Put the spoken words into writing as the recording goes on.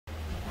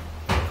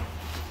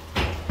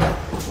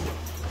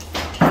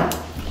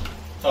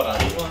Talk about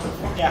these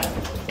ones? Yeah.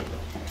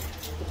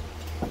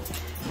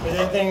 But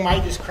that thing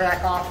might just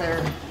crack off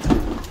there.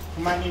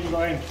 You might need to go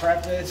ahead and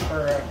prep this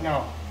for,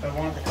 no, the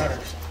one with the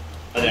cutters.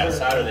 Are they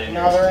outside or are they in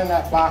No, yours? they're in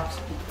that box.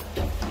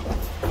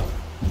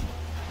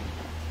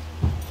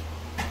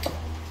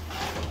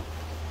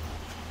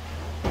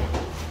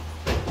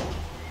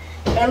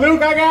 Hey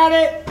Luke, I got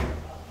it!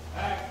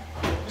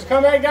 Just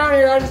come back down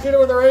here, I just did it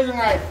with a razor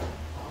knife.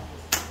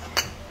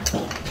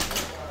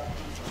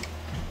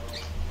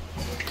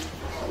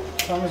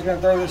 So I'm just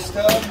gonna throw this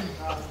stub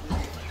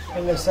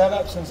in the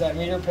setup since that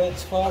meter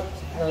pit's fucked,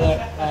 or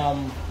that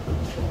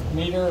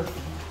meter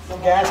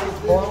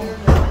gasket blown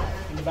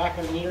in the back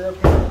of the meter up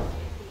here.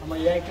 I'm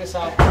gonna yank this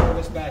out, throw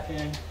this back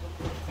in.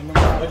 And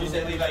then What'd you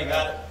say, Levi? You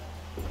got it?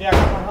 yeah,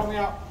 come on, help me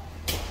out.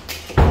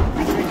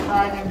 I'm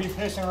probably gonna be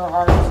pissing real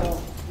hard,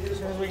 so as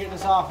soon as we get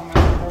this off, I'm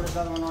gonna pour this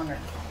other one on there.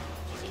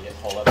 So you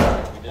pull up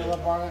like we did. Pull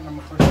up on it, and I'm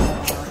gonna push the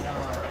other one right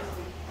down on it.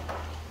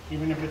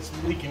 Even if it's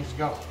leaking, just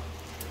go.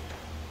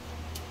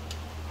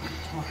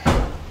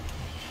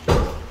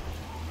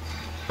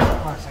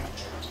 Come on a second.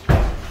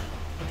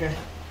 Okay.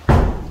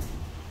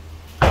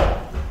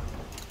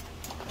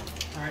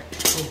 Alright,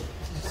 cool.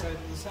 This side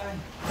to the side.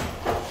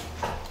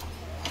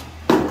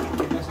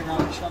 I guess I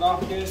got it shut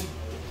off good.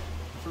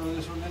 Throw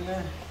this one in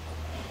there.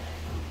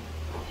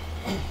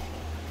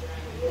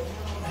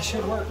 That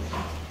should work.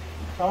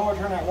 So I'm gonna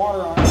turn that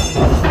water on.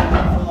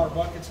 Fill our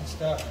buckets and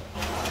stuff.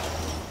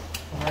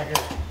 From right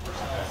here.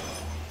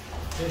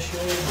 This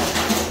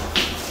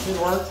should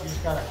work. You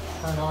just gotta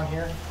turn it on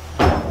here.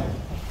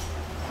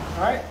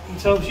 Alright, and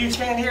so if you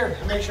stand here,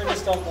 make sure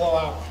this don't blow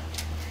out.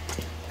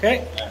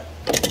 Okay?